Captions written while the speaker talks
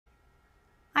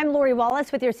I'm Lori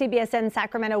Wallace with your CBSN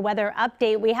Sacramento weather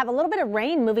update. We have a little bit of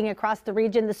rain moving across the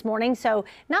region this morning, so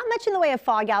not much in the way of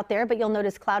fog out there, but you'll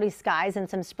notice cloudy skies and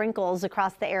some sprinkles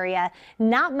across the area.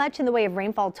 Not much in the way of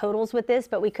rainfall totals with this,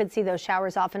 but we could see those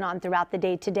showers off and on throughout the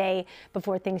day today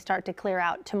before things start to clear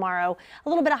out tomorrow. A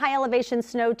little bit of high elevation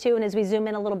snow too, and as we zoom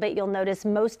in a little bit, you'll notice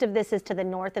most of this is to the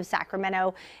north of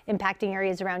Sacramento, impacting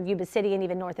areas around Yuba City and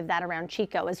even north of that around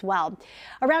Chico as well.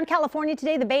 Around California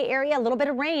today, the Bay Area, a little bit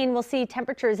of rain. We'll see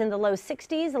temperatures in the low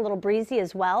 60s, a little breezy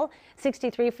as well.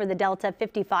 63 for the Delta,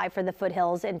 55 for the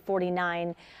foothills, and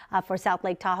 49 for South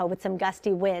Lake Tahoe with some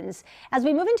gusty winds. As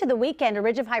we move into the weekend, a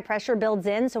ridge of high pressure builds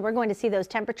in, so we're going to see those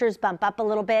temperatures bump up a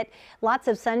little bit. Lots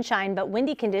of sunshine, but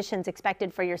windy conditions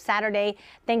expected for your Saturday.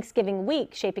 Thanksgiving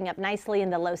week shaping up nicely in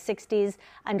the low 60s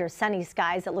under sunny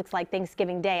skies. It looks like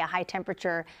Thanksgiving Day, a high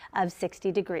temperature of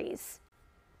 60 degrees.